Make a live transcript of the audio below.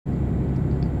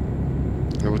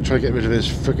I will try to get rid of this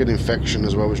freaking infection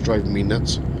as well, which is driving me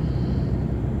nuts.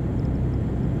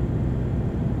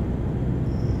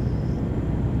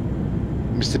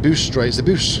 It's the boost, right? It's the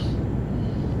boost.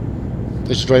 I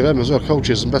used to drive them as well,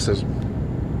 coaches and buses.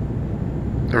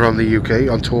 Around the UK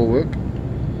on tour work.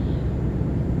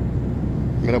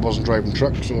 When I wasn't driving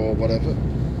trucks or whatever.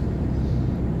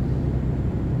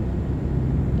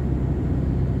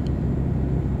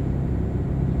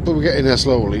 But we're getting there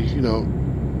slowly, you know.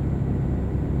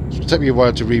 It'll take me a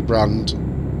while to rebrand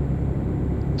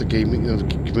the gaming, you know, the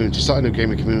community, start a new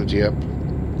gaming community up.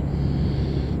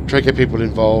 Try to get people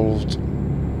involved.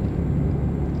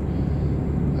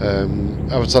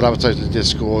 I would start advertising the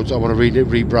Discord. I want to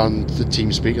rebrand the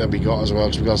Teamspeak that we got as well,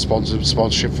 because we got a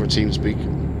sponsorship for Teamspeak.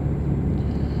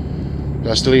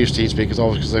 I still use Teamspeak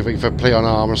because if I play on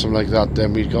ARM or something like that,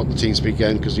 then we've got the Teamspeak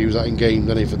again, because we use that in game,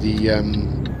 don't they, for the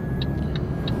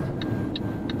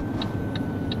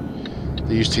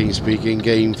they use Teamspeak in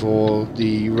game for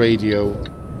the radio.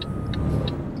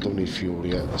 Don't need fuel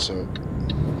yet, so.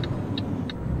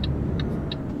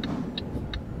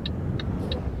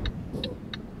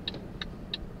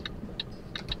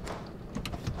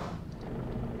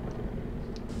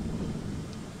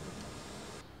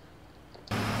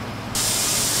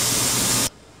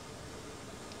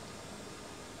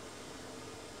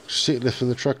 See it lifting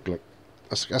the truck, look.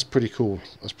 That's pretty cool.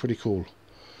 That's pretty cool.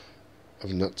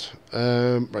 Of nut.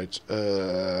 Right.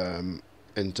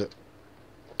 Enter.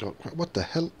 Oh, what the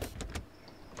hell?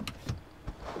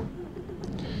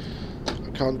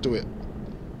 I can't do it.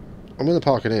 I'm in the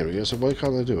parking area, so why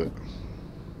can't I do it?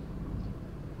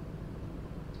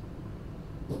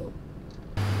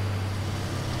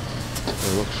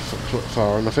 I look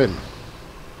far enough in.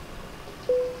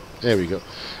 There we go.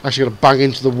 Actually got to bang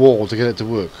into the wall to get it to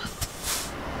work.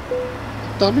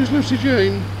 Damn it, Lucy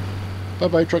Jane. Bye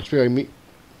bye, trucks behind me.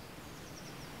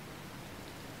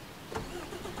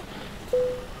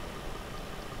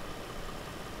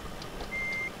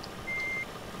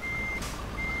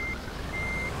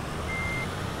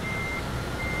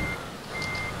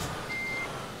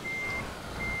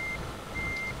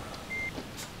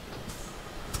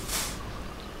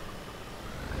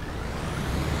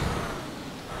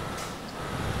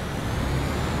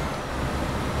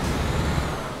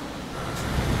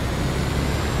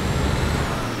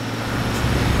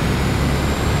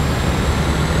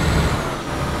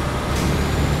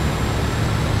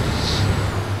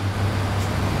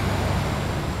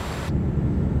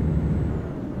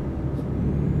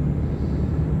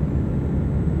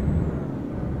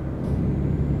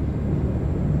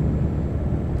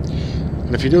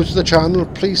 And if you're new to the channel,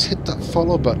 please hit that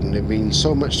follow button. It means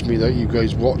so much to me that you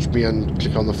guys watch me and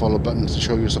click on the follow button to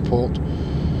show your support.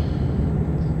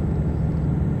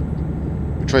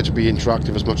 We try to be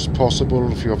interactive as much as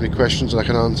possible. If you have any questions that I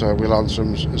can answer, I will answer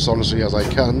them as honestly as I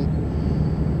can.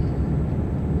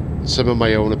 Some of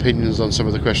my own opinions on some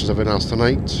of the questions I've been asked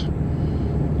tonight.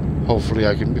 Hopefully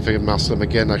I can, if I can master them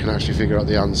again, I can actually figure out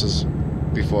the answers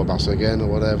before I master again or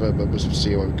whatever, but we'll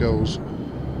see how it goes.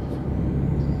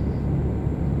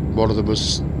 One of them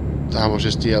was how much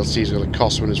this DLC is going to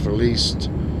cost when it's released.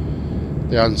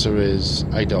 The answer is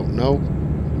I don't know,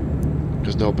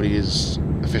 because nobody has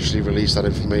officially released that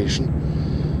information.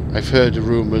 I've heard the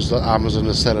rumours that Amazon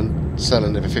is selling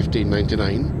it for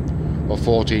 $15.99 or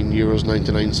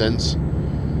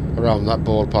 €14.99, around that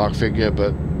ballpark figure,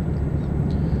 but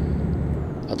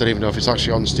I don't even know if it's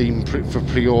actually on Steam for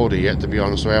pre-order yet, to be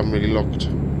honest, so I haven't really looked.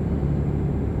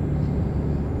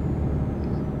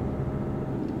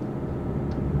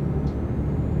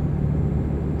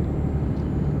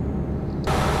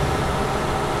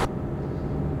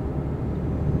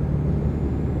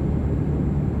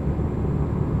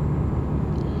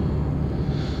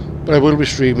 But I will be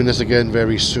streaming this again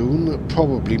very soon,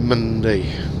 probably Monday.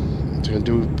 So I'm going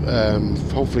to do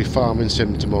hopefully Farming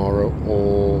Sim tomorrow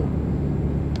or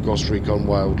Ghost Recon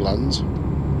Wildlands.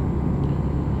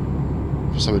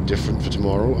 For something different for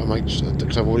tomorrow. I might,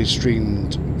 because I've already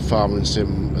streamed Farming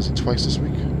Sim, is it twice this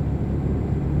week?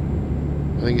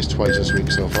 I think it's twice this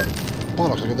week so far.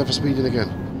 Bollocks, I got there for speeding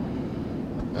again.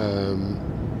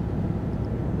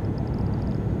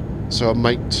 So I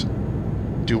might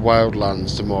do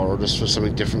Wildlands tomorrow, just for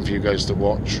something different for you guys to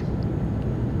watch.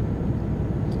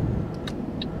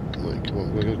 Right, come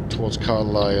on, we're going towards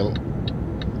Carlisle.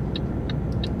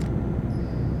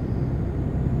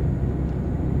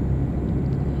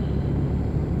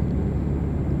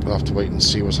 I'll have to wait and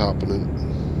see what's happening.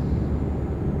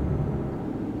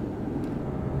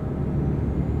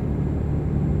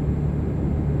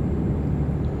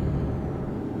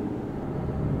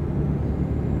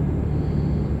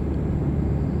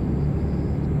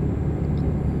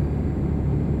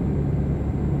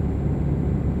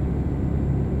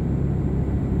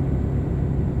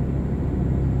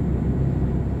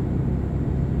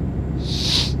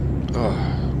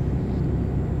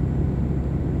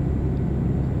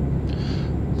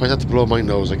 Might have to blow my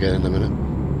nose again in a minute.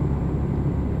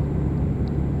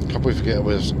 Can't we forget about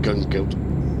this gun guilt.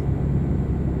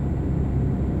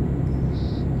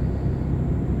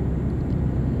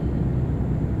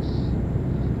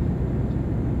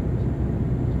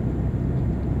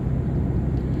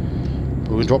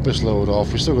 But we can drop this load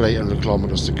off. We've still got 800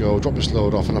 kilometers to go. Drop this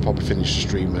load off and I'll probably finish the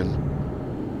stream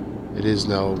then. It is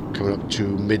now coming up to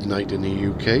midnight in the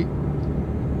UK.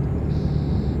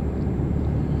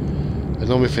 I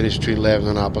normally finish between 11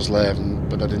 and 11,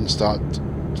 but I didn't start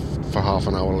for half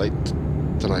an hour late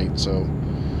tonight, so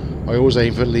I always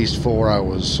aim for at least 4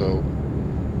 hours, so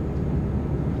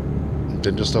I'm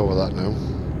just over that now.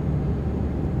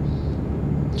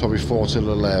 It's probably 4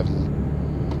 till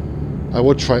 11. I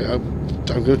would try. I'm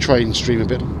going to try and stream a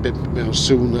bit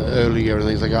sooner, earlier, and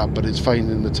things like that. But it's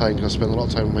finding the time because I spend a lot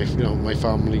of time with my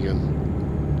family, and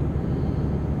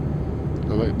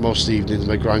most evenings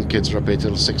my grandkids are up here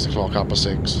till 6 o'clock, half past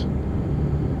 6.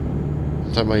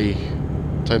 Time they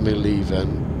leave, then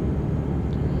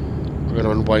I'm going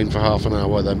to unwind for half an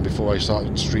hour then before I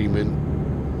start streaming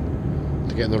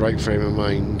to get in the right frame of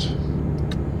mind.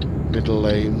 Middle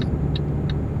lane.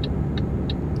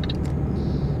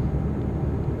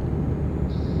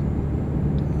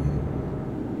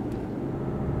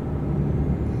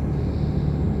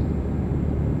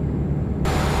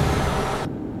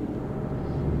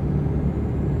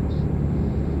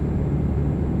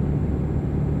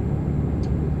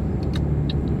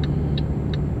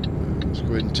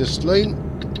 This lane.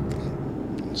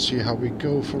 Let's see how we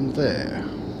go from there.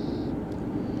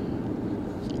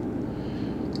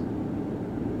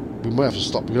 We might have to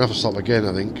stop. We're gonna have to stop again,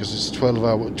 I think, because it's 12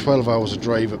 hours of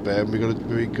drive up there, and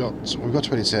we've got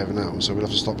 27 hours, so we'll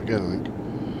have to stop again, I think.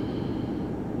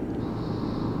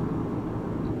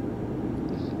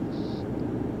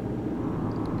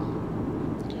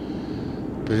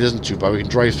 But it isn't too bad. We can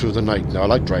drive through the night now. I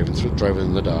like driving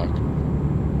in the dark.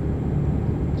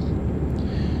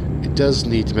 It does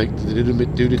need to make they do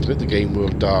need to make the game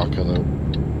work darker though,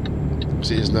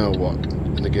 because it is now what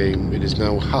in the game. It is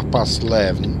now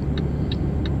 11:30,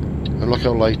 and look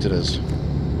how light it is.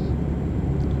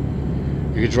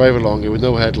 You can drive along here with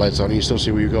no headlights on, and you still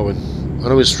see where you're going. I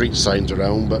know there's street signs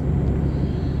around, but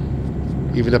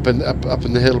even up in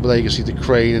the hill, but there you can see the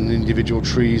crane and the individual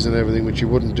trees and everything, which you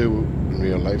wouldn't do in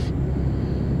real life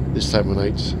this time of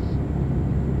night.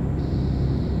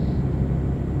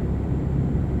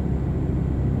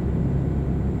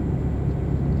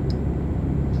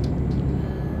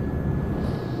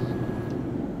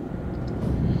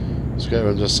 Get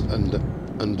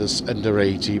under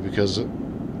 80 because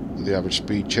the average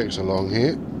speed checks along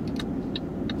here.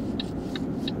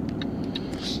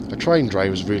 I try and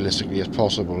drive as realistically as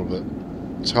possible, but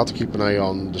it's hard to keep an eye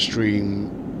on the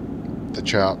stream, the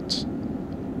chat,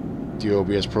 the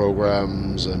OBS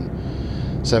programs, and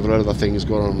several other things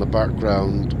going on in the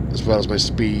background, as well as my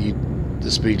speed,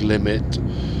 the speed limit,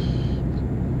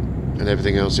 and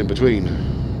everything else in between.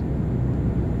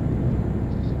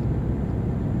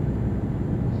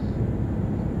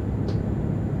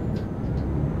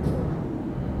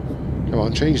 Come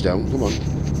on, change down, come on.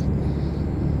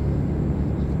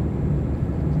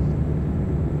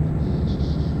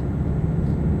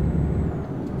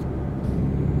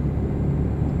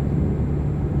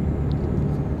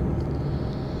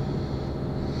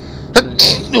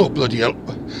 Oh, bloody hell.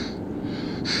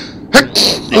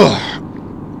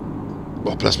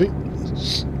 Oh, bless me.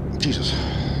 Jesus.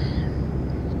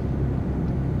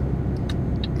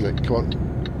 Right, come on.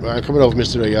 Right, I'm coming over,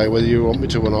 Mr. AI, whether you want me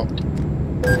to or not.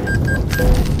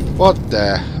 What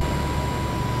the?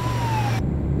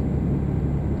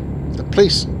 The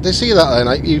police, they see that then,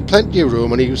 like, you plenty of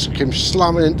room and he came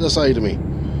slamming into the side of me.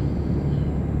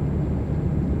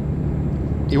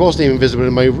 He wasn't even visible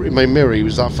in my mirror, he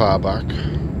was that far back.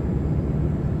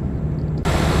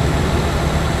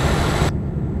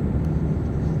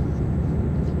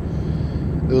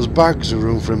 There was bags of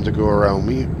room for him to go around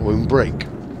me or even brake.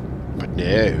 But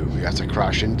no, he had to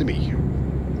crash into me.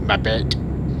 My bad.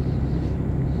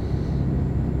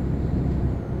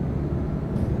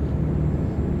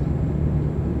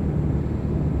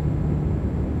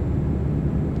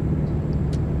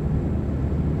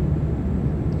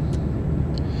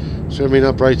 See what I mean,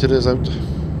 how bright it is out?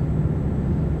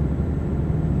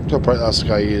 How bright that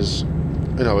sky is.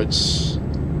 You know, it's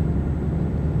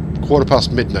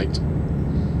 1:15 midnight.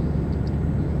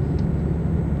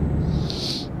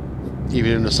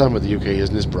 Even in the summer, the UK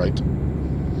isn't as bright.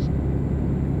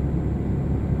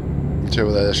 See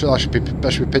over there,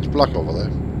 that should be pitch black over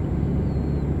there.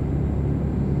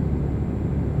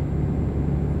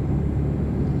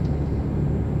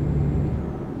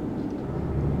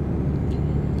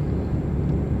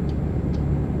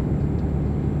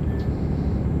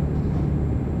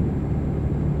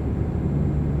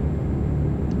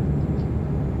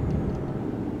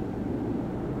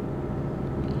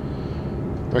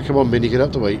 Right, come on, Minnie, get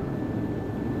up the way. I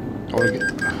want to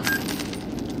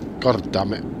get... God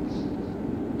damn it.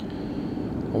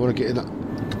 I want to get in that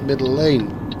middle lane.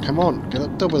 Come on, get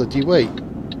up double the D-way.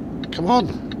 Come on.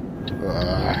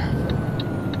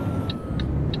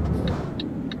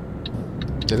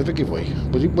 They never give way.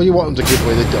 When you want them to give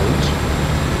way, they don't.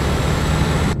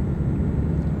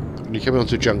 When you come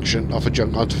onto a junction, onto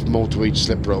motorway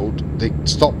slip road, they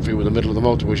stop for you in the middle of the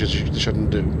motorway, which they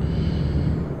shouldn't do.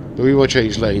 But when you want to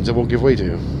change lanes, they won't give way to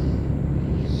you.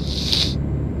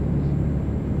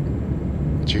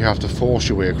 So you have to force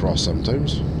your way across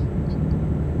sometimes.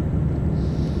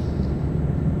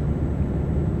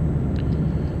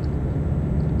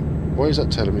 Why is that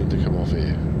telling me to come off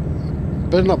here?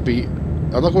 Better not be...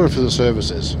 I'm not going for the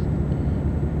services.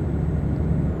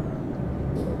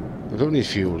 I don't need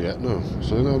fuel yet, no.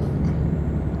 So I'm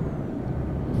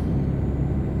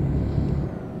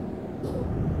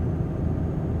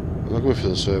not going for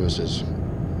the services.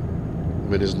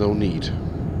 When there's no need.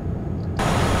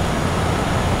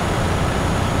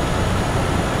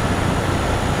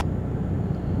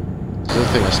 The other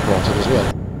thing I spotted as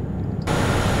well.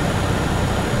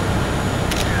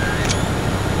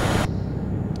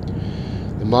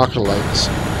 The marker lights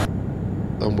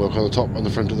don't work on the top and the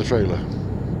front of the trailer.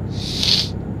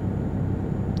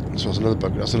 So that's another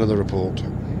bug. That's another report.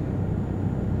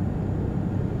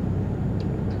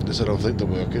 This I don't think they're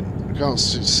working. I can't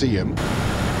see them.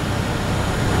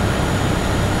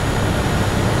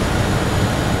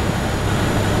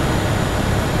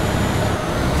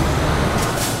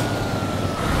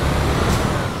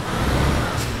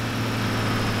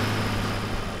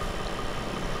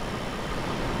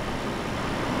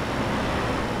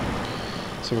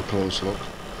 Let's have a close look.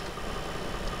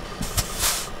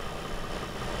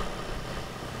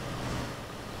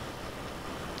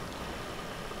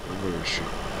 Where is she?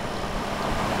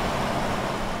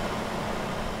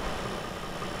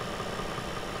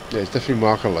 Yeah, it's definitely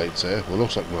marker lights there. Well,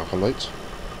 looks like marker lights.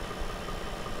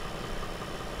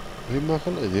 Are they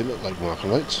marker lights? They look like marker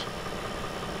lights.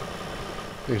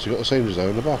 Yeah, so you've got the same design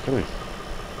in the back, haven't you?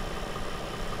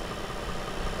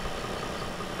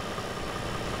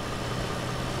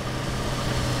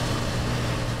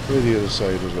 Where's the other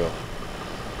side as well?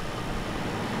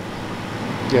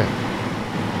 Yeah.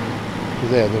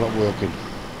 They're not working.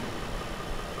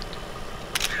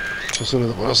 That's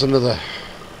another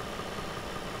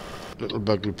little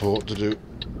bug report to do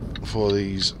for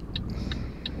these.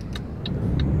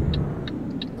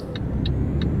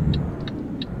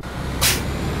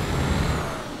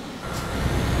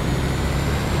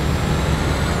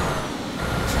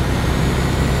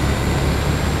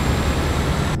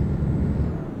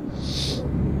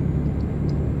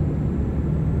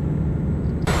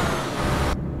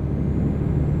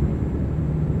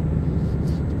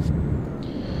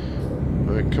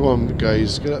 Come on,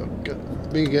 guys, get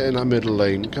in that middle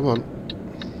lane. Come on.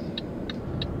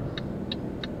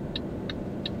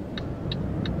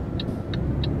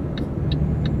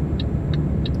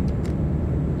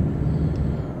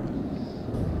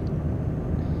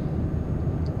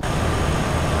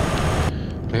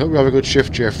 I hope you have a good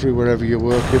shift, Jeffrey, wherever you're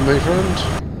working, my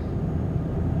friend.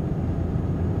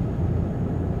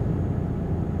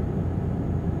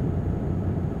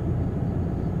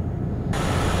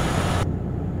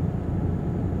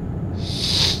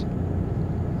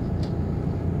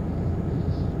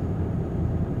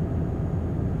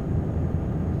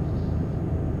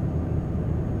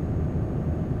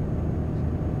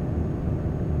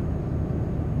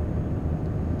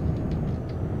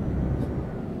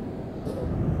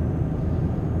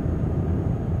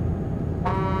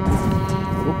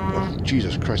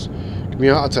 Jesus Christ. Give me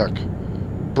a heart attack.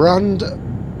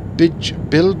 Bilge.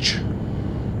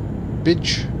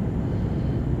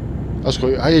 That's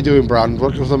cool. How you doing, Brand?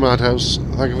 Welcome to the Madhouse.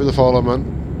 Thank you for the follow, man.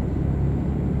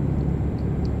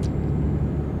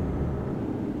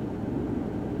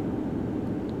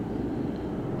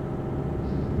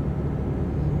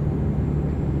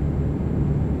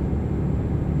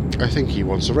 I think he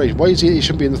wants a race. Why is he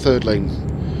shouldn't be in the third lane?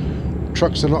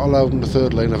 Trucks are not allowed in the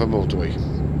third lane of a motorway.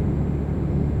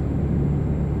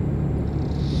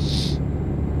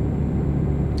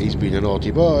 He's been a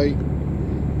naughty boy.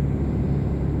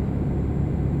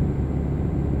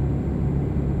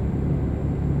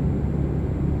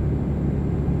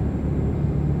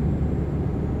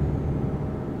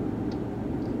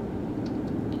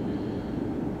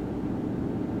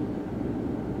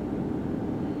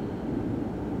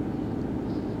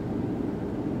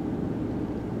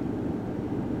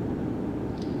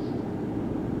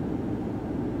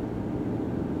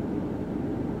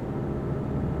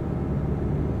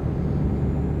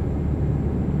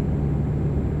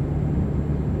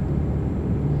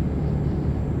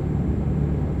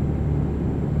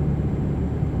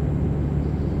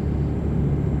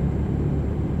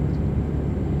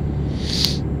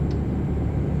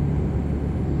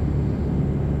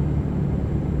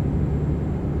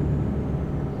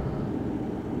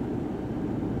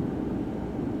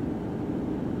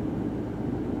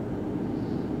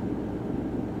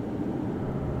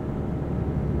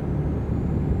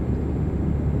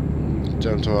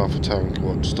 down to half a tank,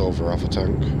 or just over half a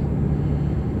tank.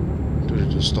 Don't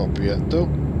need to stop yet though.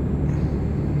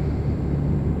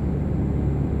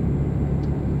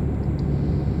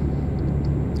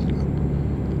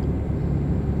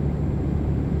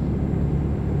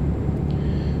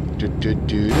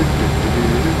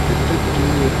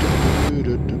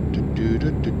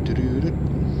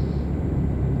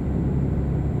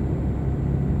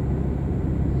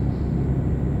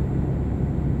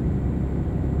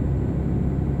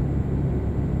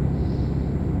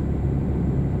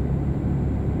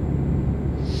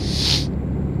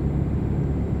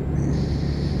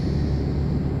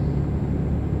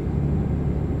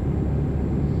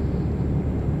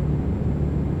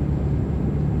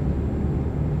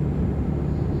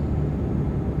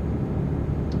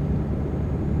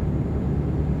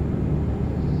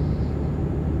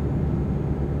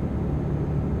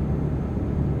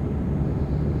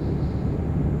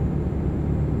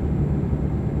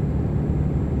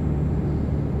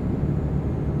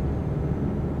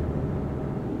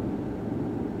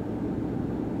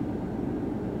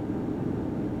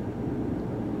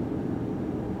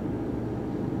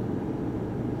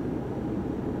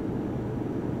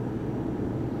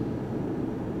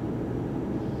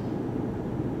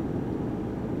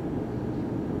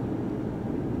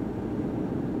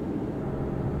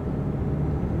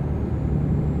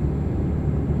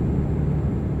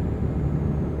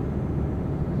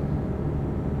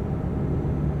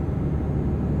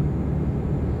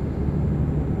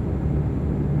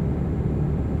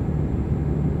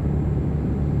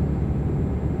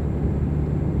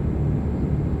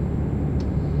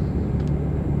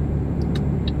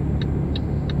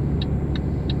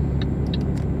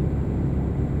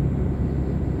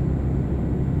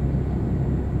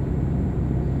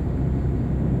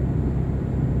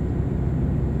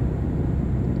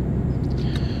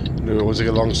 Once I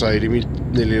get alongside him,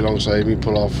 nearly alongside me,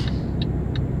 pull off.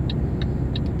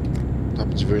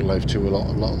 Happens in real life too a lot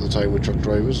of the time with truck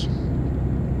drivers.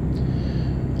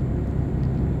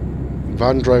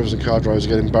 Van drivers and car drivers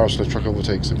get embarrassed when a truck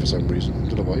overtakes them for some reason.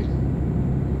 Don't know why.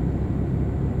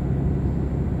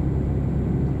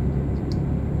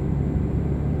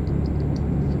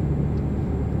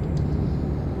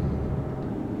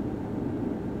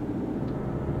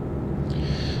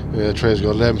 Yeah, the trail's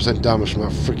got 11% damage from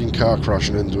that freaking car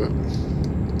crashing into it.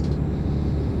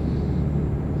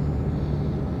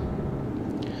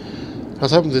 I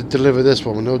was hoping to deliver this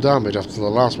one with no damage after the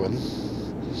last one.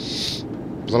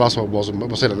 But the last one wasn't. I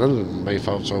was saying none of them made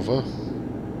out so far.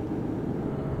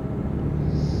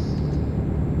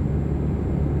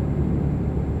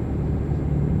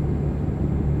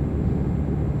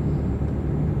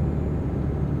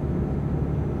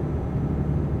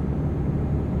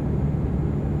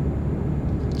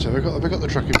 So have I got the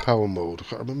truck in power mode? I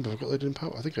can't remember if I've got it in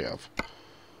power. I think I have.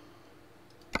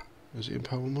 Is it in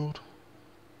power mode?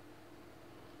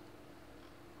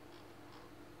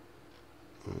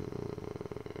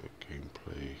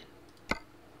 Gameplay.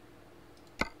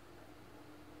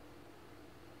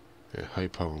 Yeah, high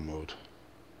power mode.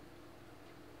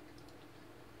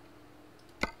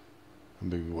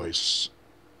 And maybe why it's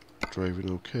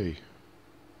driving okay.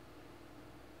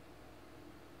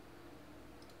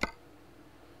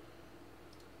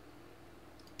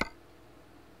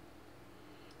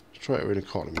 Try it in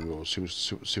economy mode, see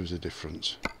what's the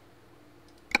difference.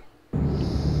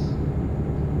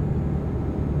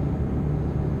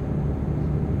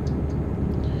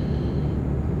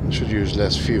 It should use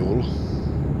less fuel.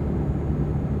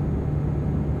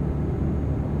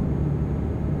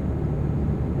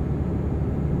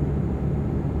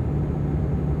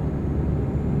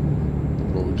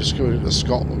 Well, we're just going into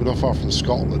Scotland. We're not far from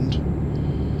Scotland.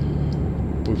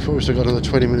 But we've probably still got another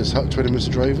 20 minutes of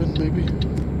driving, maybe.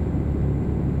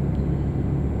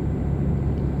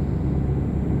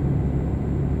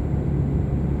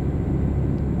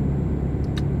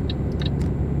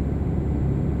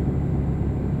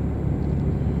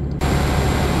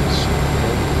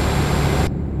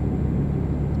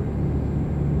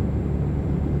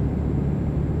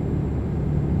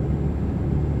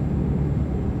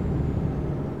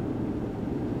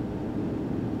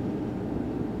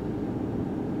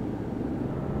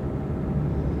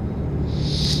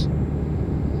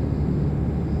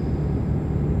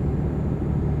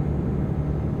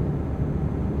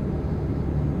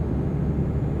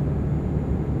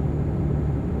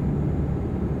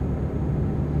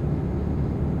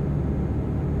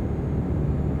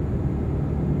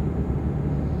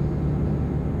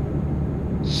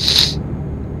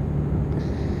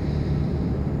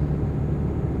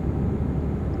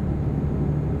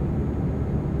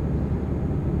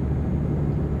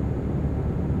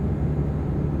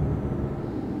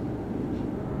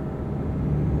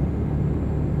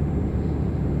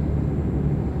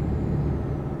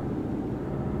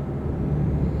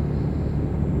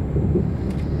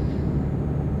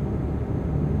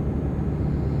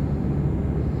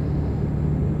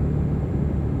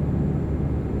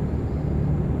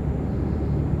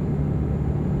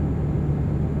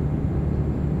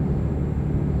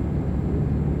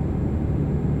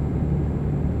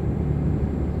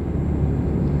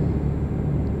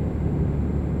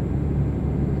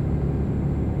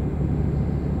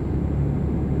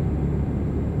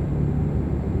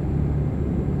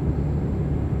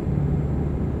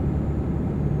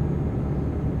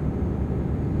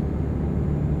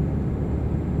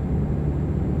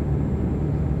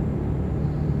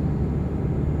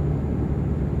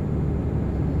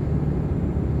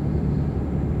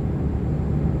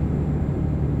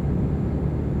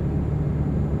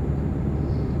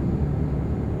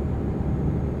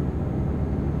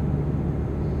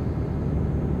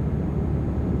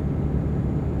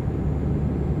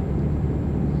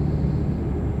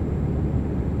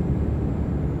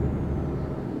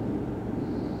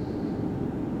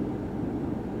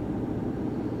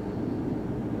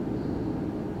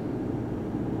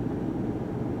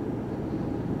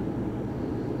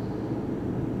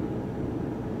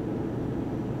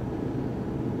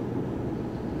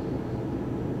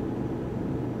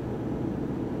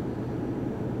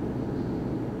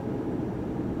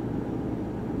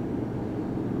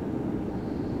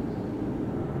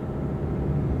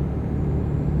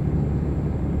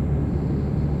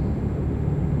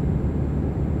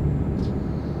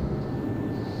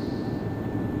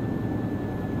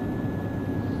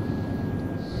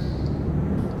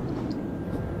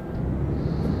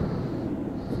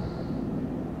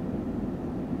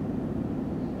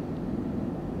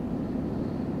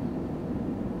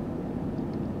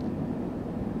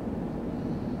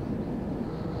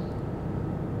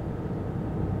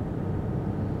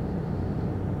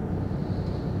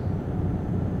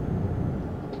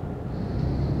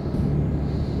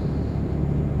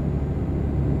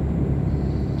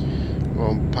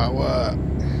 on power.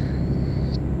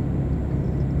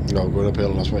 No, going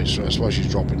uphill, that's why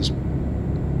she's dropping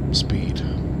speed.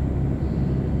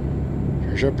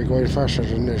 She should be going faster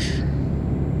than this.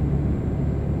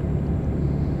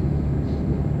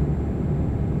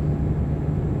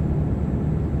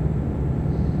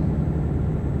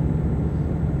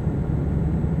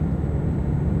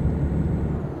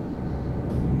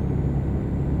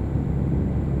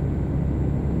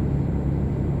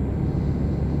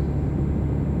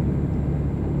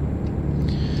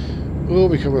 We'll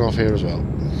be coming off here as well.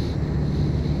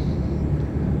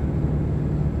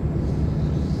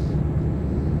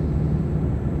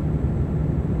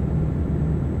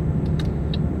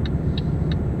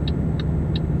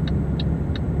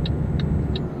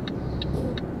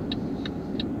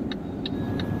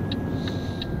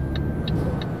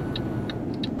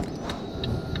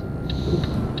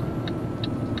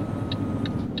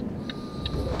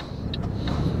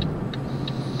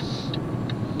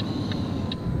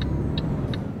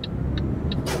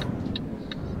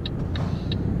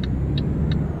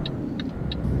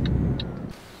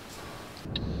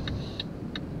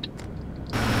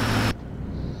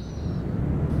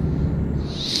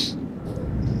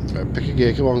 Pick a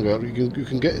gear, come on girl, you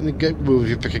can get in the get move if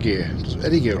you pick a gear. Just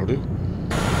any gear will do.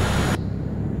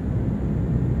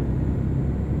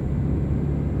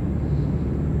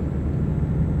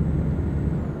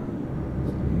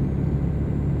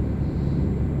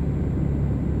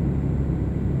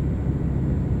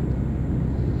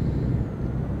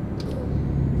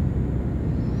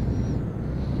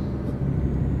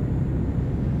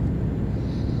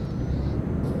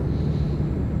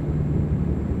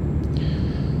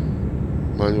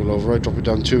 Manual override, drop it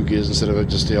down 2 gears instead of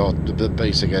just the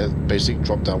basic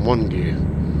drop down 1 gear.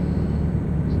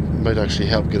 Might actually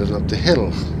help get it up the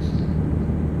hill.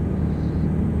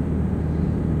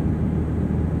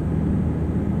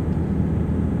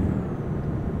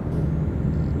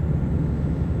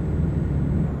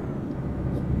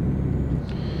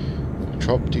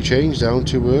 Dropped your change down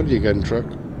too early again, truck.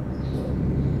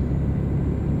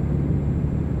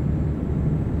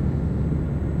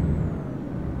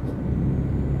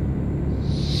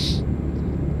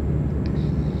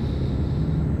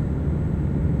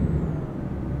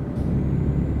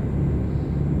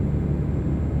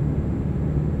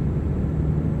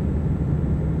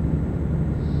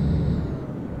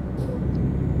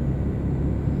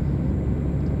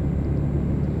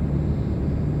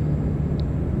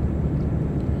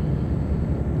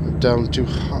 Down to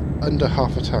under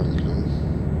half a tank now.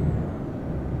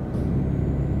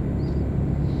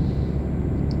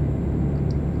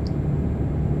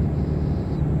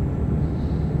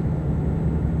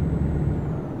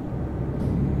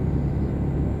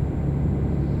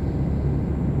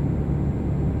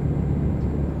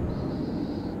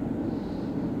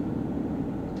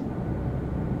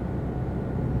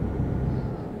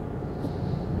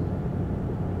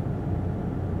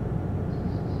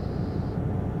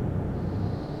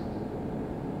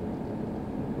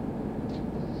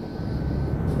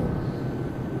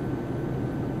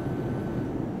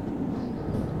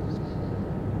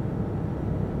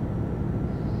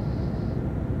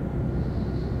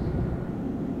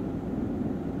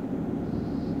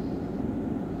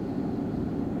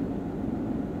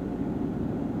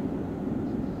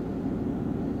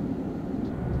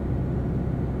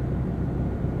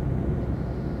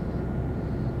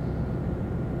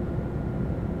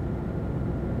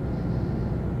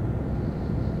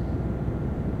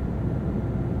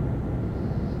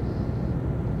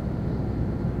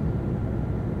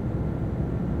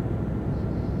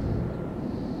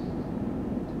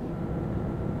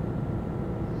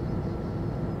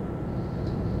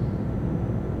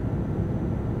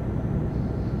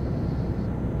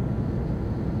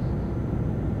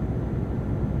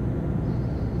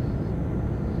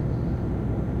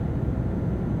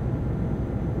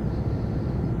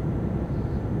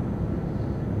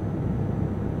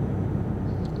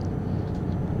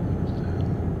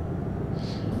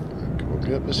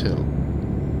 Up this hill.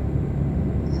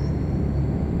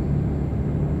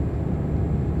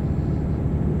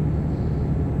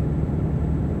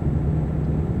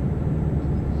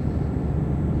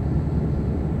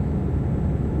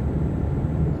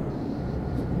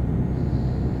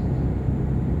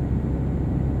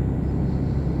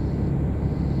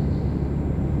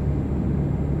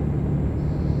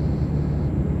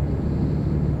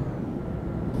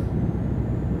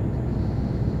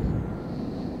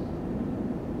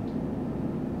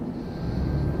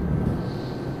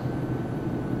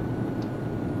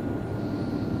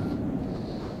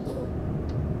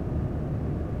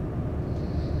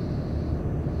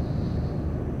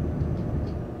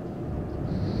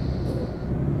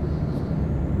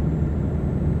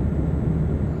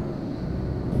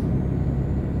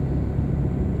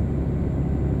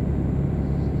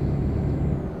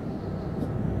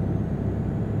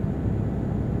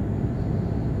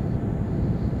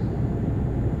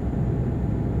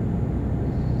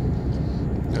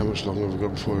 much longer have we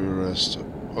got before we rest?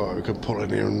 Oh, we can pull in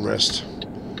here and rest.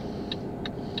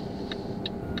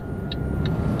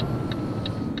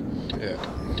 Yeah.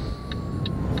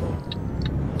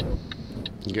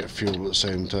 And get fuel at the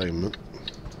same time, huh?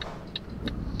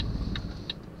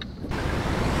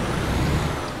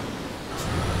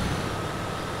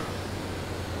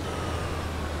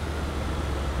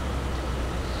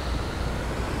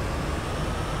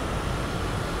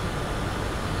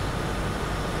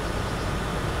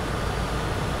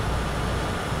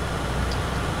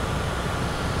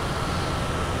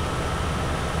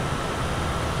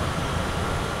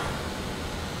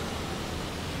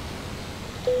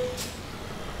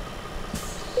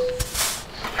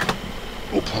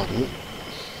 Oh, pardon.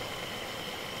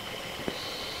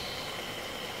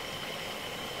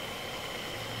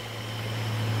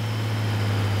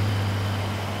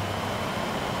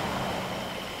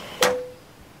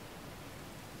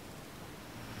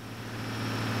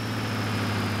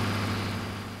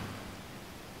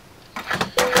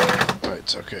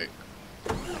 Right, okay.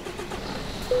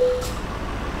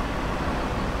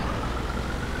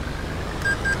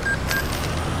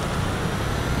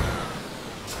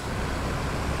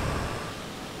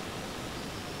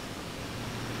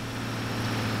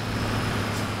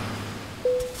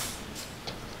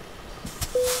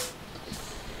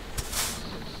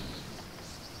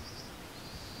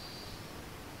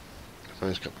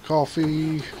 Nice cup of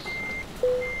coffee.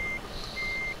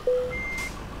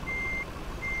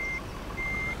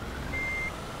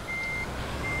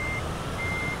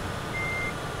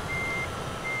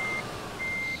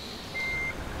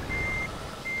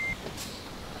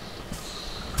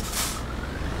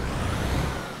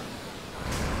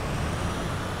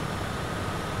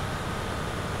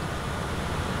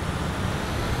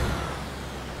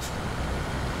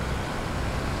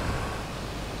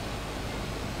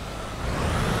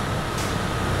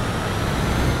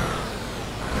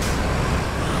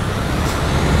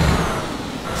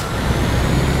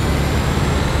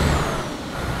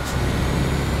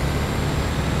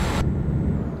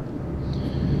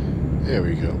 There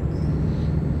we go.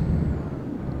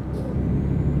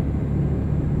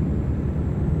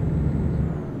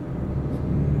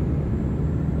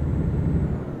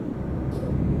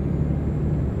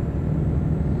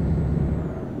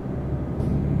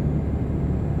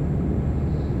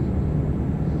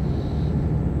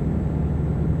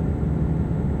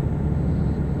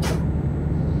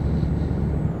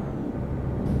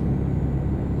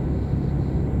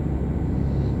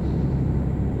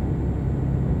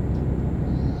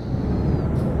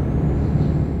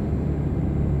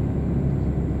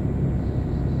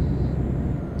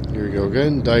 Here we go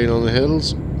again, dying on the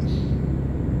hills.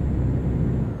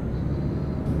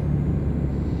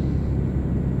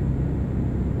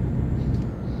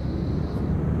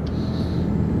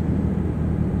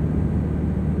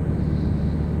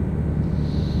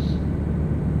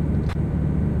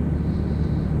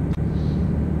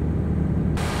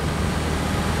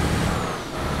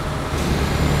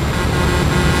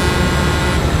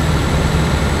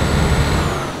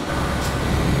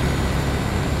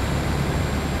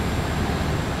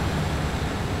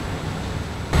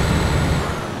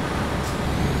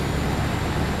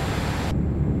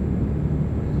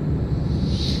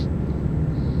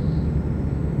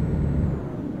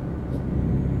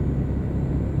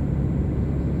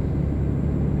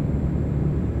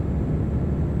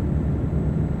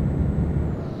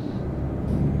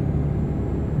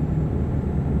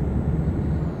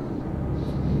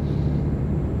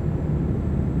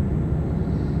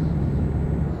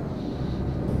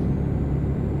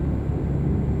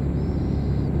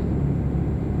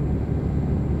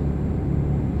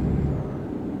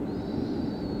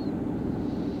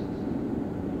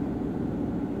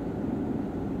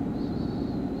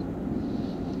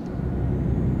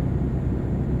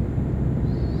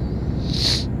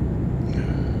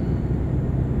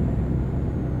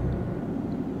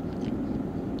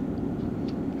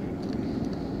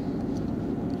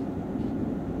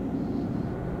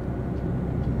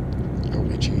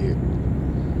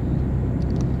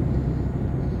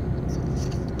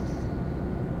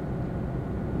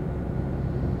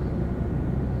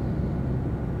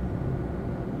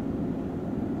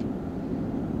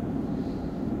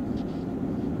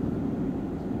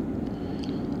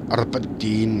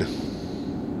 Arbadeen.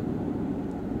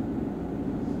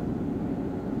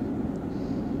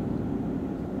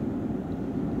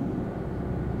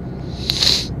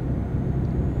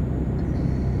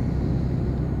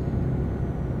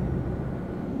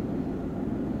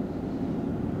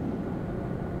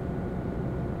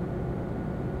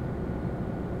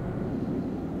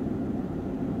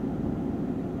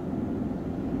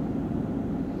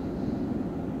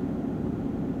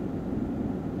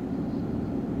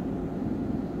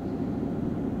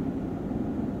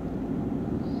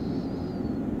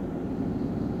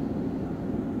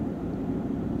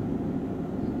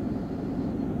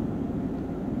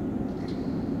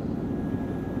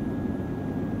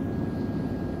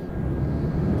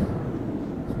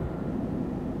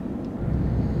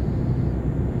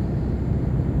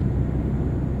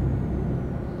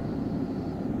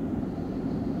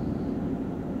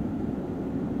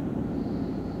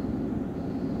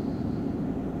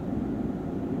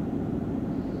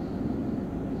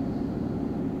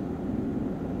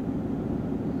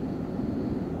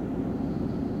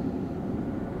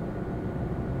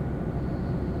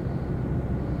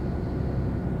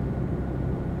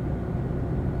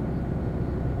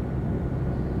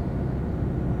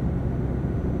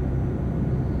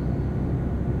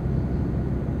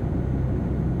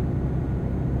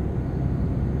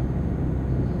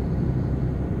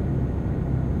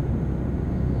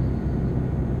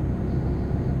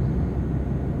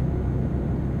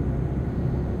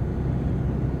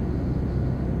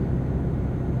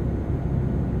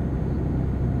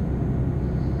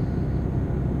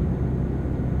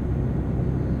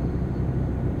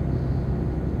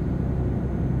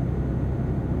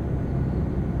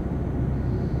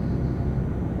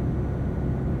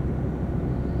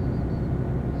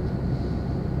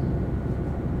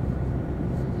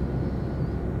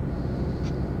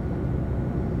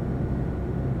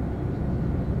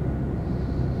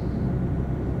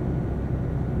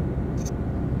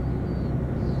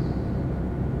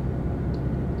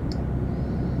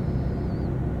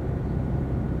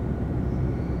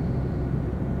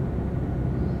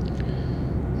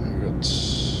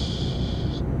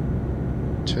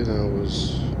 10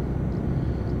 hours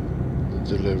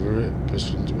to deliver it.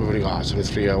 We've only got only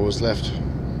 3 hours left.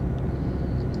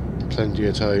 Plenty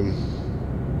of time.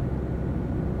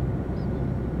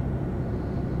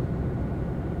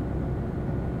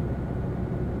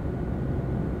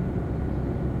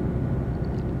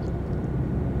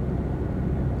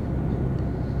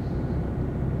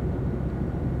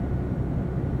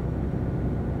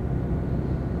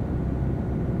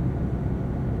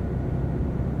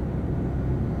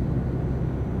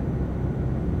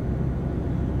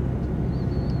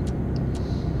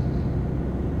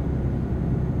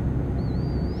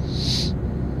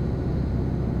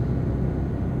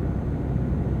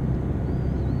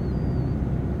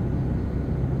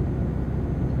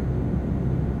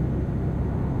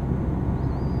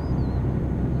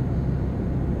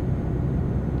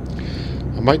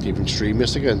 I might even stream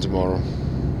this again tomorrow.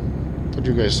 What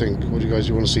do you guys think? What do you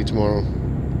guys want to see tomorrow?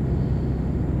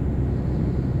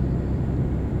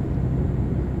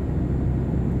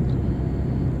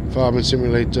 Farming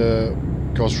Simulator,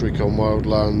 Ghost Recon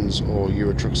Wildlands, or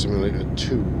Euro Truck Simulator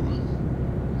 2?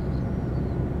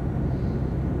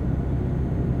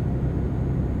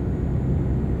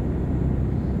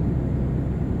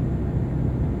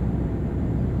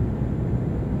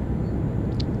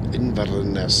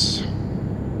 Inverness.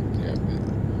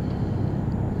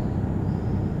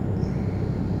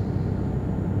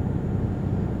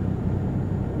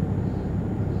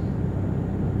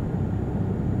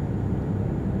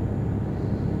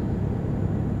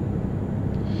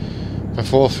 I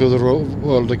fall through the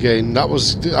world again. That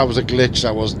was a glitch.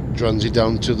 That was Drunsy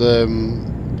down to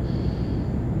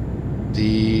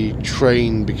the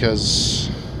train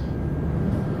because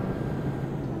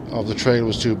of the train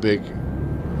was too big.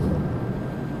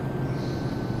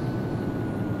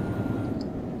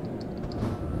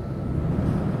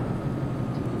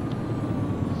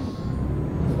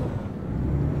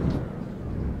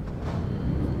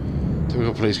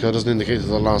 Typical police car doesn't indicate to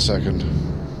the last second.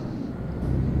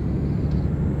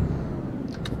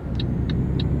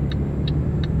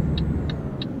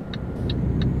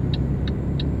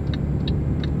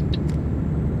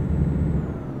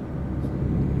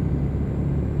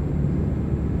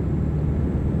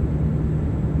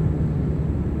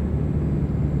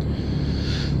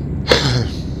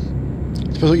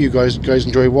 I thought you guys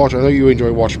enjoy watching. I know you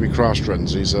enjoy watching me crash,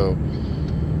 Renzi, so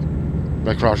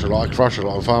I crash a lot. I crash a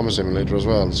lot on Farming Simulator as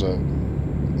well, so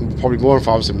probably more on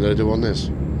Farming Simulator than I do on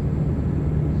this.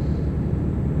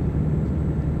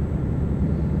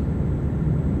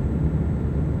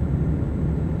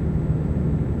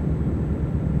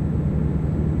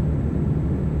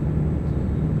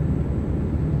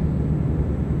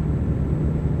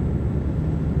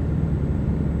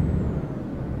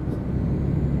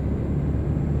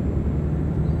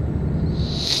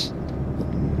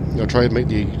 I try and make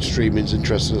the streamings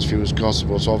interesting as few as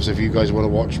possible. So obviously, if you guys want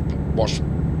to watch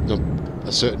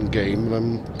a certain game,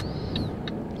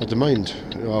 I don't mind.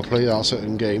 I'll play that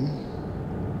certain game.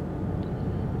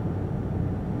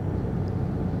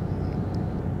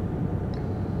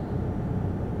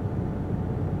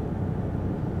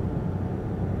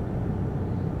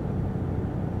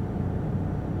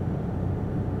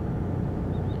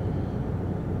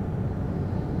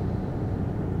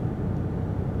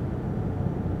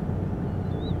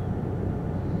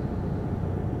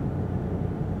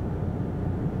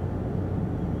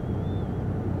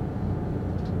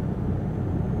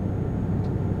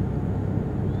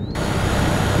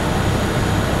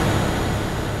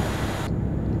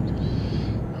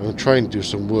 I'm trying to do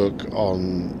some work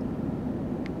on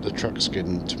the truck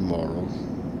skin tomorrow,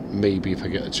 maybe if I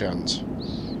get a chance.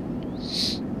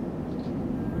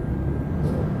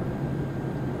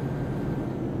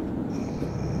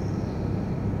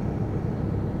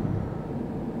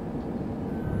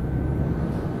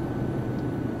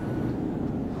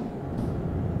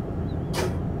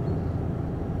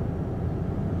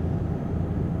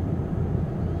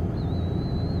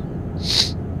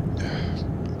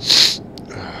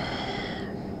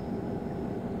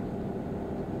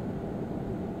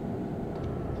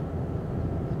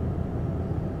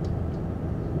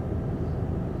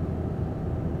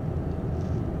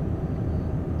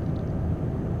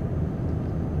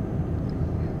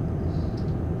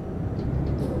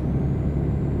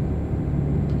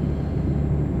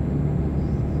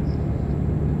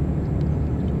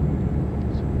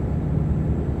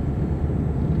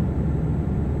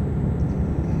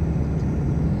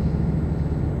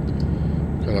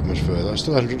 That much further.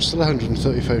 Still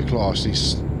 135 class.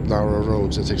 These narrow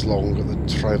roads. It takes longer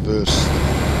to traverse.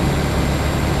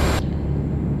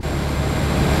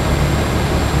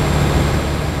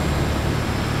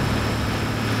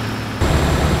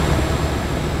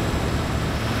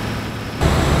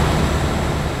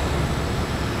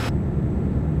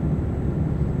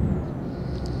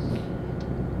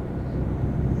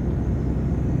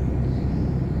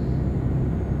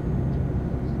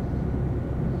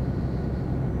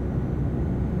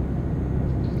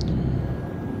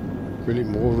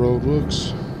 building more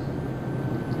roadworks.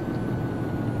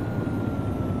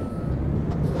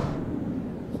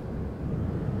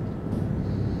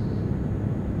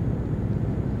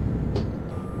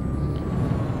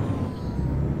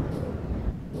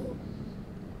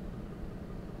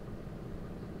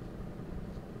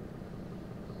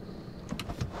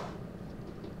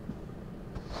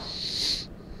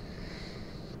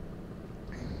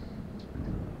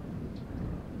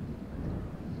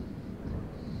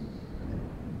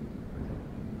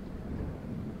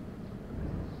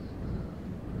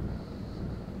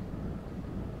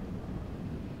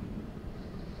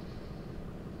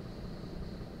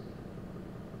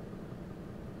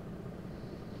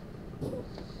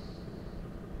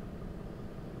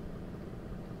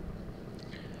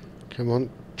 Come on,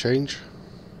 change.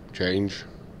 Change.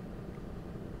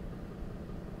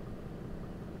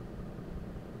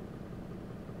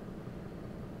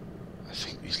 I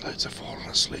think these lights are falling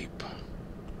asleep.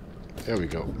 There we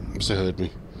go. Must have heard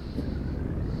me.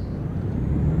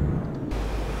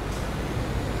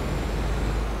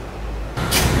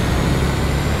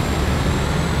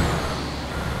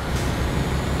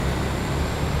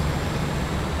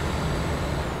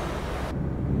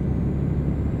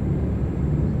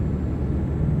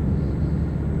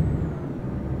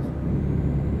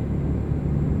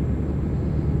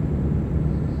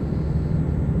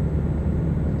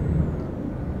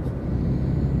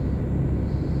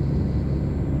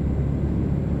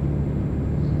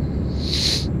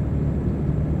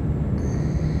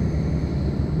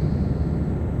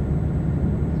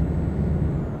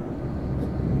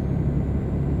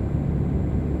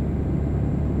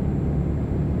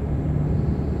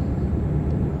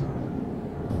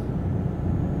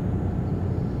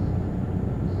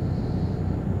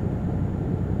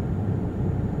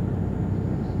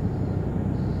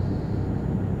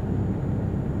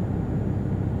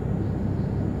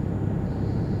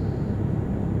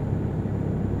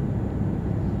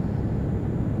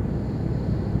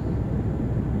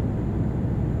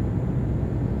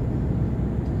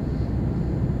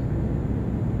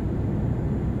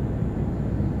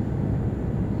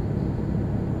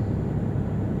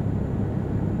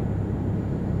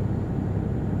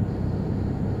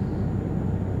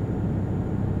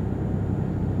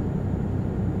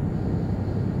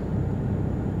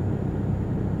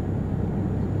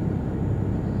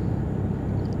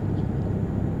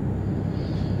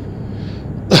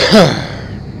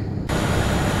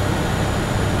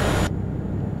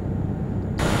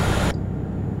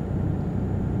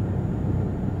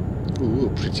 Ooh,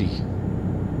 pretty.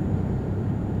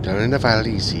 Down in the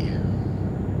valleys here.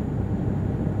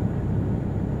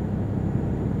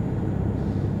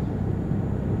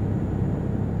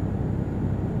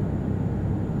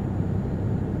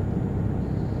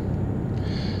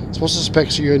 So what's the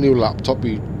specs of your new laptop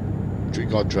you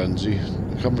got, Drenzy?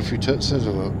 Come a few tits,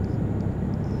 isn't it?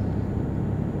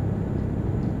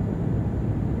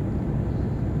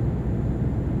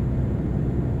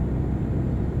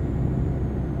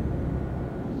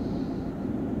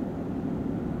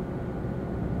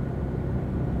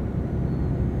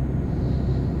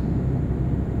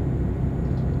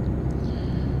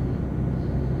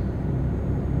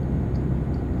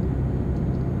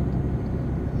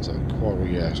 Is that a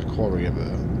quarry? Yeah, it's a quarry over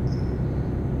there.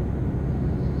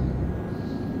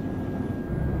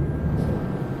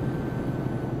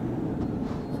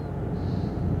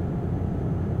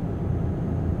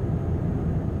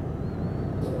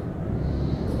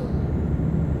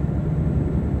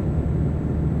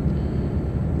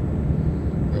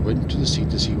 I went to the sea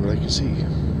to see what I could see.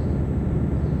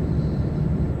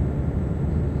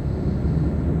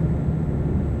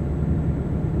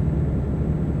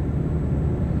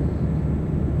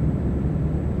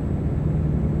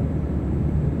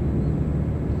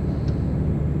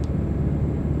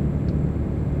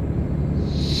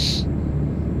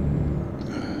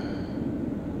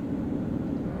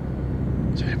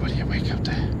 Is anybody awake out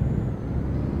there?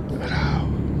 Hello?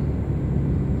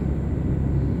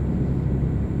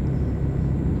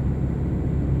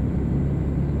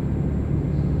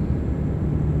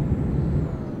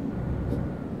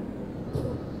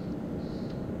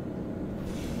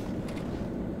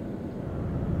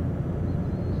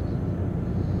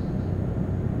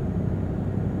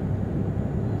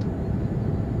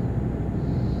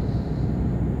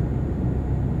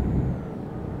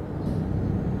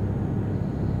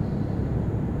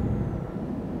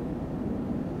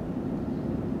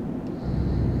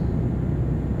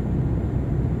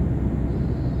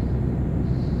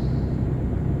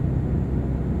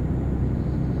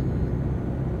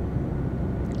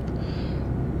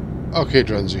 Okay,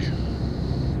 Drenzy.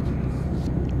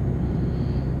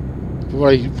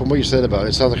 From what you said about it,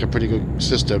 it sounds like a pretty good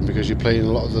system because you're playing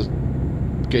a lot of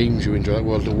the games you enjoy, like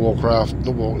World of Warcraft.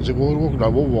 Is it World of Warcraft? No,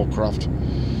 World of Warcraft.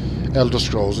 Elder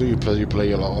Scrolls that you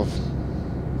play a lot of.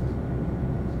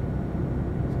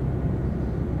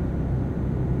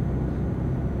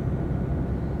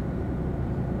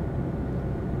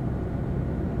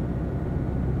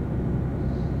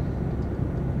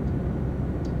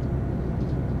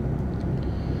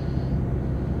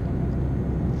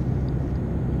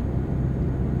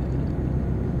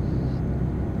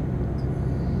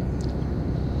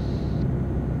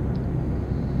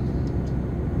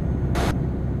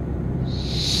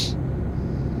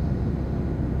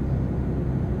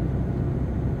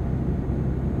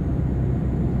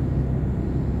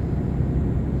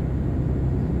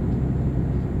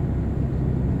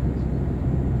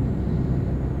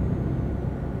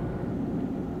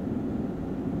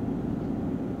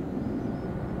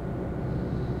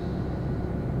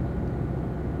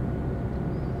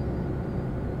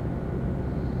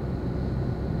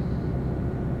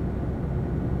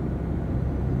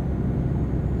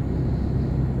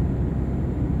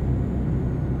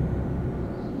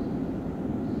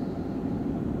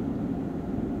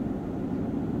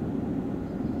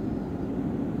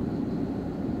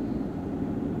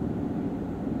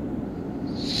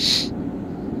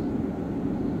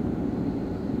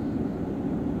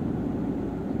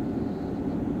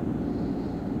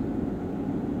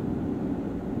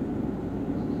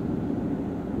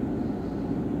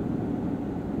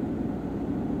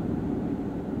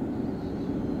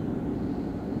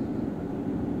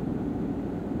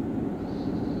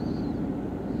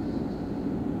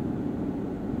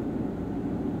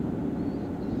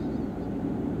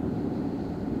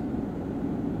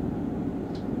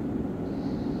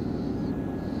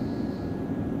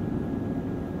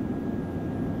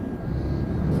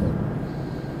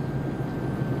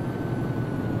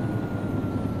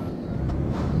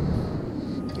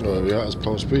 Oh, there we are, that's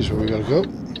Post Breeze, where we gotta go.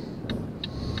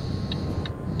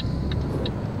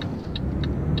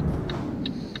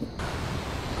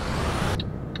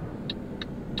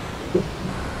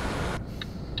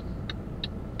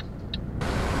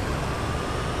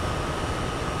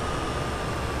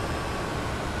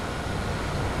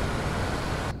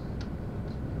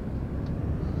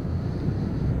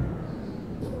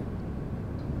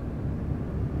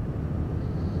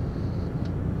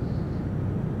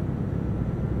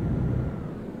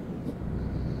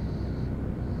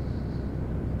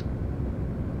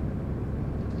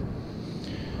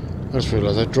 I just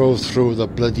realised I drove through the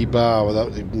bloody bar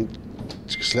without even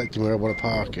selecting where I want to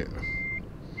park it.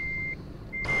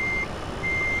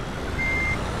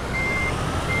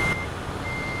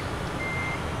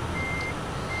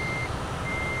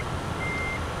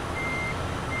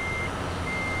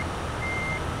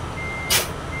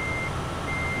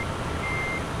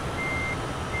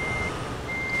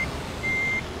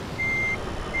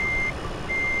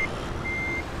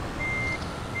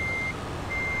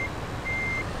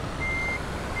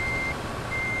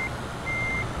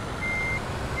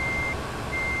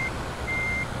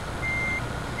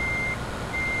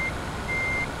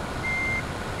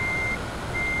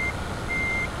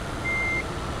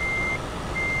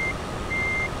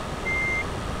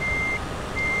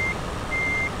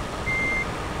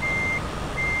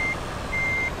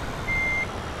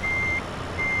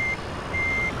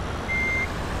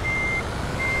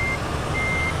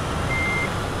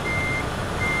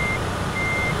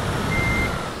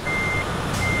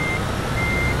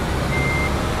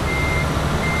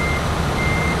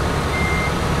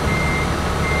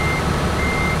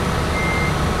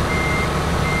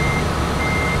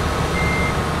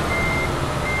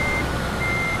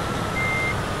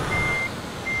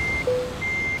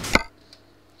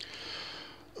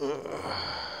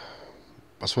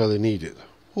 That's where they need it.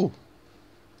 Oh,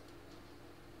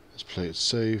 let's play it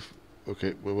safe.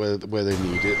 Okay, where they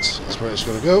need it. That's where it's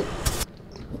going to go.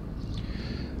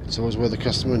 It's always where the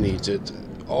customer needs it.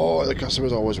 Oh, the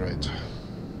customer's always right.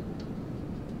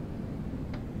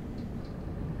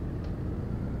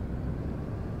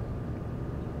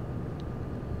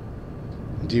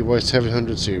 DY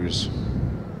 700 series.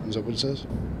 Is that what it says?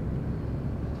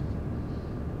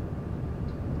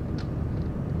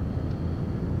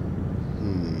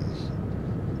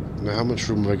 Now, how much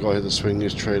room have I got here to swing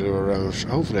this trailer around?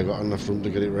 Hopefully I got enough room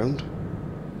to get it round.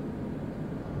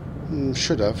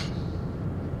 Should have.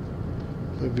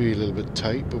 Maybe a little bit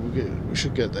tight, but we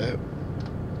should get there.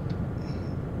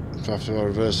 If I have to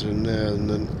reverse it in there and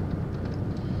then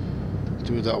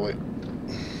do it that way.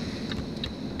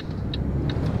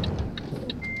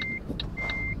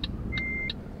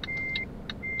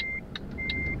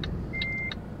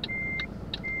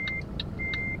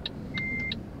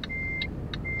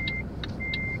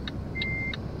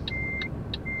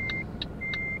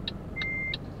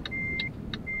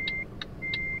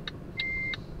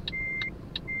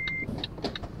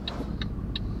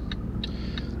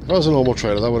 that was a normal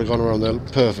trailer, that would have gone around there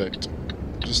perfect.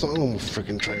 It's not a normal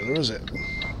freaking trailer, is it?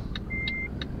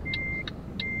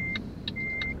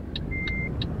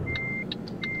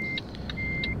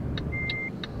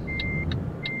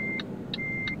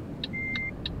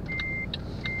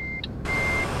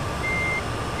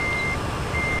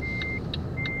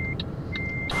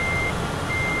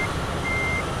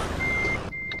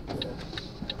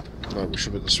 Right, we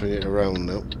should be able to swing it around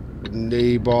now.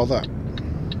 Nay, bar that.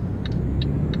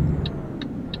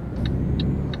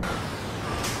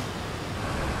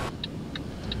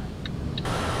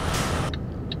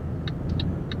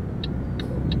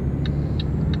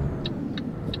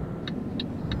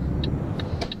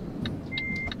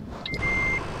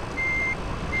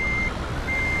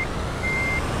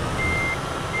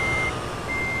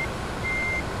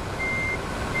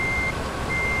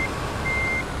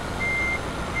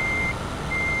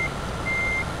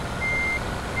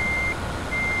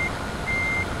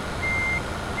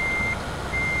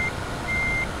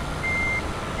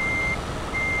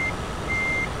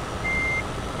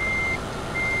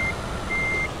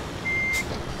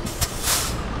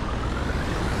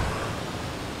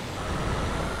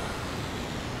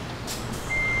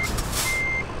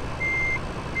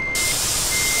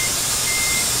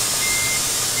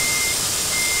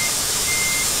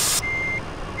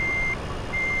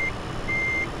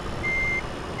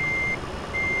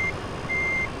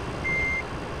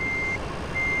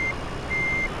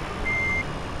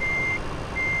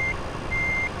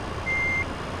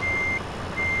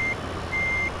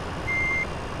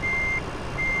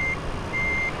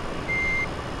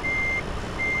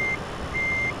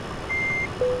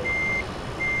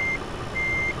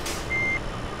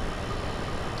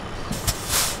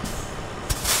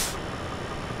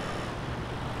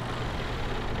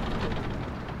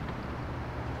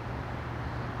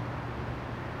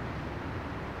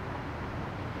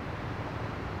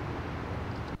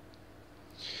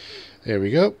 There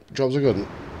we go. Job's a good one.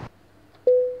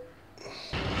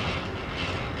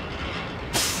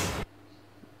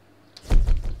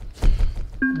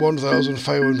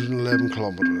 1,511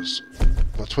 kilometers.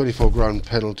 The 24 grand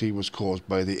penalty was caused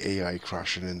by the AI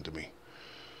crashing into me.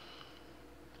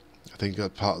 I think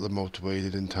that part of the motorway they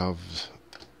didn't have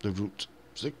the route.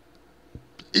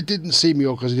 It didn't see me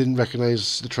because it didn't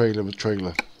recognise the trailer with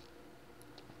trailer.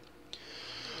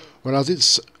 Whereas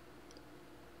it's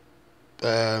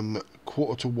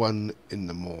 1:45 in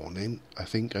the morning, I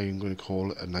think I am going to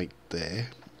call it a night there.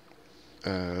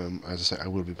 As I say, I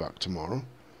will be back tomorrow.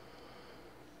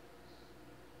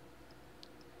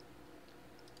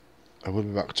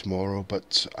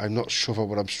 But I'm not sure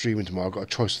what I'm streaming tomorrow. I've got a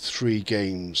choice of 3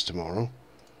 games tomorrow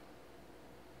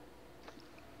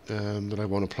that I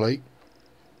want to play.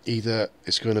 Either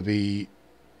it's going to be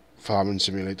Farming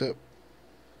Simulator,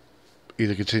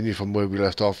 either continue from where we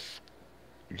left off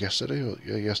yesterday or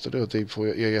the day before,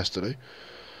 yesterday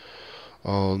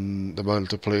on the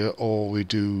multiplayer, or we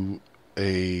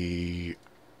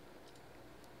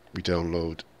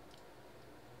download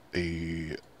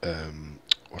a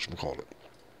whatchamacallit,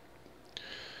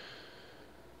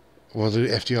 one of the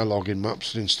FDR login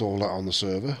maps and install that on the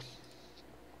server,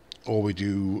 or we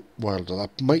do Wildlands.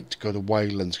 I might go to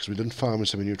Wildlands because we've done Farming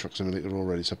Simulator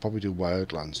already, so I'll probably do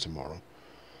Wildlands tomorrow.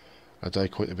 I die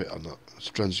quite a bit on that,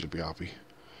 so friends, you'll be happy.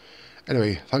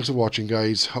 Anyway, thanks for watching,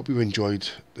 guys. Hope you enjoyed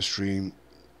the stream.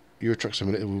 Euro Truck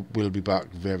Simulator will be back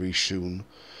very soon.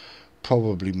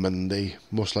 Probably Monday.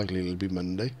 Most likely it'll be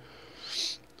Monday.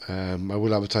 I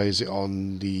will advertise it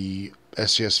on the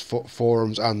SCS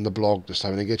forums and the blog this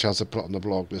time. I didn't get a chance to put it on the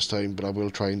blog this time, but I will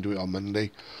try and do it on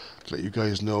Monday to let you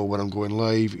guys know when I'm going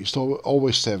live. It's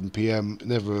always 7 PM,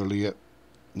 never earlier.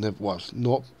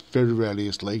 Not very rarely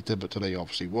it's later, but today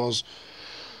obviously was.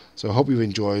 So I hope you've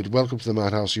enjoyed. Welcome to the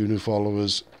Madhouse, you new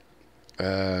followers.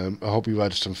 I hope you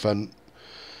had some fun.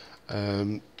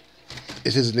 It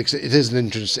is an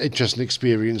interesting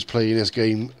experience playing this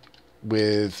game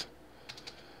with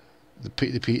the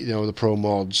pro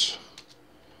mods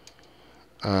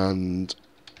and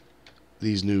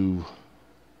these new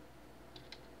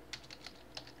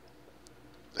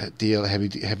heavy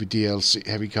DLC,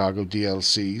 heavy cargo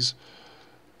DLCs.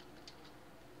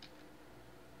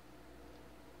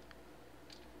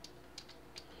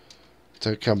 So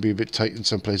it can be a bit tight in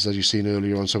some places, as you've seen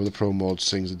earlier on. Some of the pro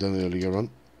mods things I've done earlier on.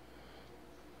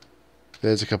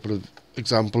 There's a couple of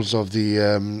examples of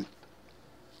the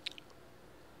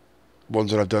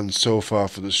ones that I've done so far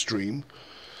for the stream.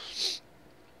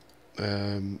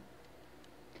 Of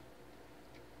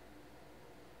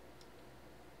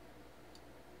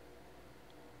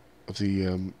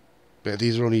the But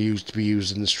these are only used to be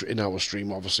used in in our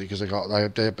stream, obviously, because I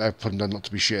put them down not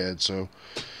to be shared. So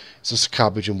it's just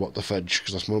cabbage and what the fudge,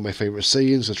 because that's one of my favourite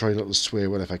sayings. I try not to swear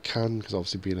when if I can, because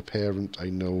obviously being a parent, I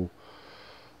know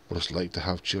what it's like to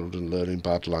have children learning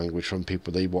bad language from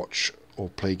people they watch or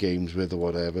play games with or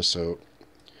whatever. So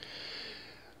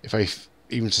if I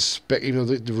even suspect, even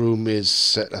though the room is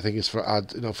set, I think it's for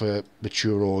for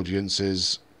mature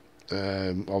audiences.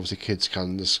 Obviously kids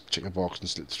can just check a box and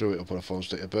slip through it or put a false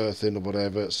date of birth in or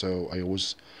whatever, so I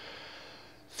always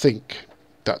think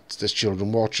that there's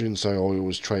children watching, so I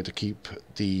always try to keep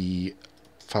the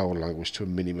foul language to a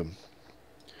minimum.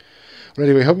 But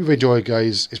anyway, hope you've enjoyed,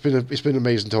 guys. It's been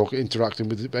amazing interacting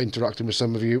with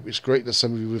some of you. It's great that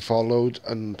some of you have followed,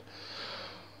 and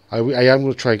I am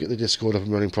going to try and get the Discord up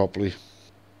and running properly,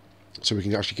 so we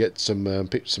can actually get some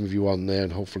of you on there,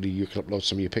 and hopefully you can upload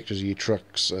some of your pictures of your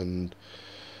trucks, and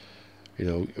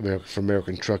for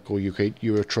American Truck or UK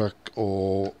Euro Truck,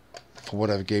 or for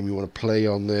whatever game you want to play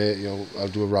on there. I'll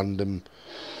do a random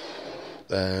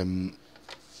room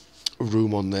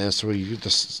on there, so you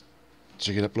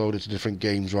can upload it to different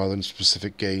games rather than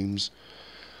specific games.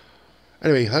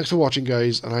 Anyway, thanks for watching,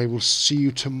 guys, and I will see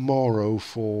you tomorrow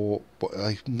for what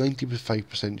I'm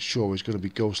 95% sure is going to be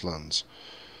Ghostlands.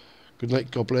 Good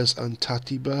night, God bless, and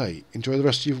tatty bye. Enjoy the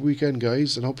rest of your weekend,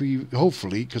 guys, and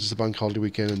hopefully, because it's a bank holiday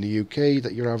weekend in the UK,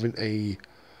 that you're having a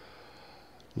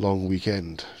long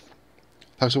weekend.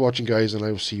 Thanks for watching, guys, and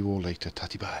I will see you all later.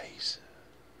 Tatty byes.